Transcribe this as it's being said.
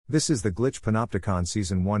This is the Glitch Panopticon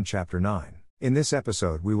Season 1 Chapter 9. In this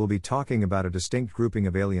episode we will be talking about a distinct grouping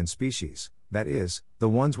of alien species, that is, the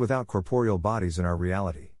ones without corporeal bodies in our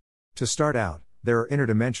reality. To start out, there are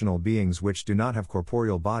interdimensional beings which do not have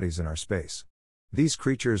corporeal bodies in our space. These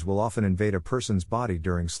creatures will often invade a person's body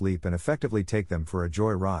during sleep and effectively take them for a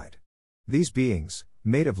joy ride. These beings,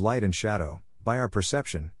 made of light and shadow, by our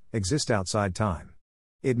perception, exist outside time.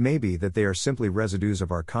 It may be that they are simply residues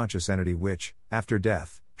of our conscious entity which, after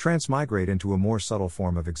death, transmigrate into a more subtle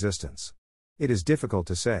form of existence. It is difficult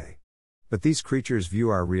to say. But these creatures view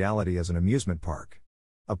our reality as an amusement park.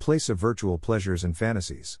 A place of virtual pleasures and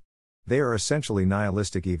fantasies. They are essentially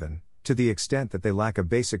nihilistic even, to the extent that they lack a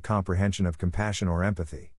basic comprehension of compassion or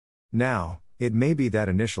empathy. Now, it may be that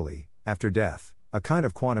initially, after death, a kind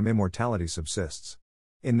of quantum immortality subsists.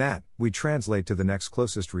 In that, we translate to the next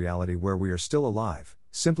closest reality where we are still alive,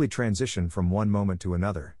 simply transition from one moment to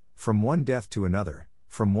another, from one death to another,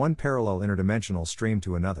 from one parallel interdimensional stream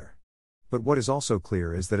to another. But what is also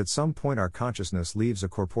clear is that at some point our consciousness leaves a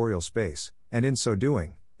corporeal space, and in so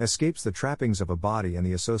doing, escapes the trappings of a body and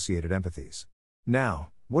the associated empathies. Now,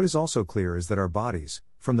 what is also clear is that our bodies,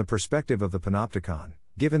 from the perspective of the Panopticon,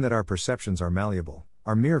 given that our perceptions are malleable,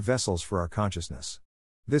 are mere vessels for our consciousness.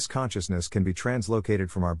 This consciousness can be translocated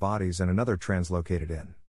from our bodies and another translocated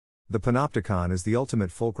in. The Panopticon is the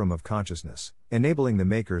ultimate fulcrum of consciousness, enabling the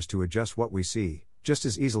makers to adjust what we see, just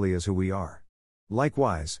as easily as who we are.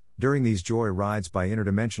 Likewise, during these joy rides by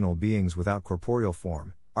interdimensional beings without corporeal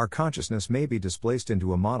form, our consciousness may be displaced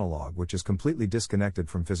into a monologue which is completely disconnected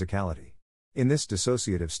from physicality. In this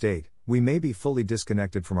dissociative state, we may be fully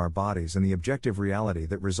disconnected from our bodies and the objective reality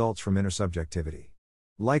that results from intersubjectivity.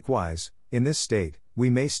 Likewise, in this state, we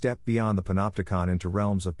may step beyond the Panopticon into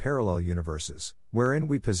realms of parallel universes, wherein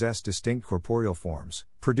we possess distinct corporeal forms,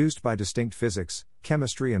 produced by distinct physics,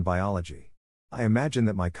 chemistry and biology. I imagine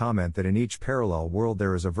that my comment that in each parallel world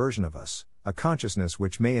there is a version of us, a consciousness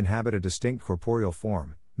which may inhabit a distinct corporeal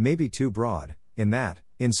form, may be too broad, in that,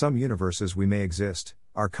 in some universes we may exist,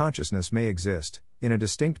 our consciousness may exist, in a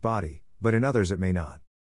distinct body, but in others it may not.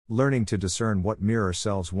 Learning to discern what mirror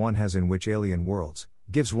selves one has in which alien worlds,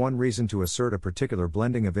 gives one reason to assert a particular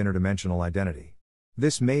blending of interdimensional identity.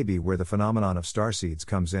 This may be where the phenomenon of starseeds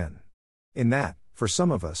comes in. In that, for some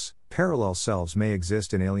of us, parallel selves may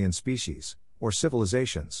exist in alien species, or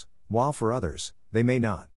civilizations, while for others, they may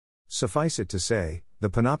not. Suffice it to say, the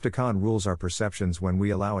Panopticon rules our perceptions when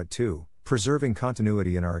we allow it to, preserving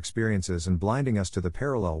continuity in our experiences and blinding us to the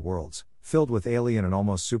parallel worlds, filled with alien and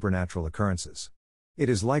almost supernatural occurrences. It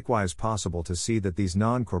is likewise possible to see that these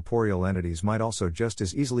non-corporeal entities might also just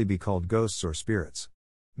as easily be called ghosts or spirits.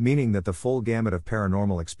 Meaning that the full gamut of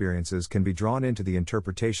paranormal experiences can be drawn into the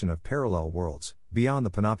interpretation of parallel worlds, beyond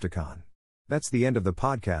the Panopticon. That's the end of the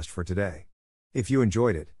podcast for today. If you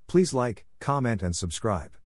enjoyed it, please like, comment and subscribe.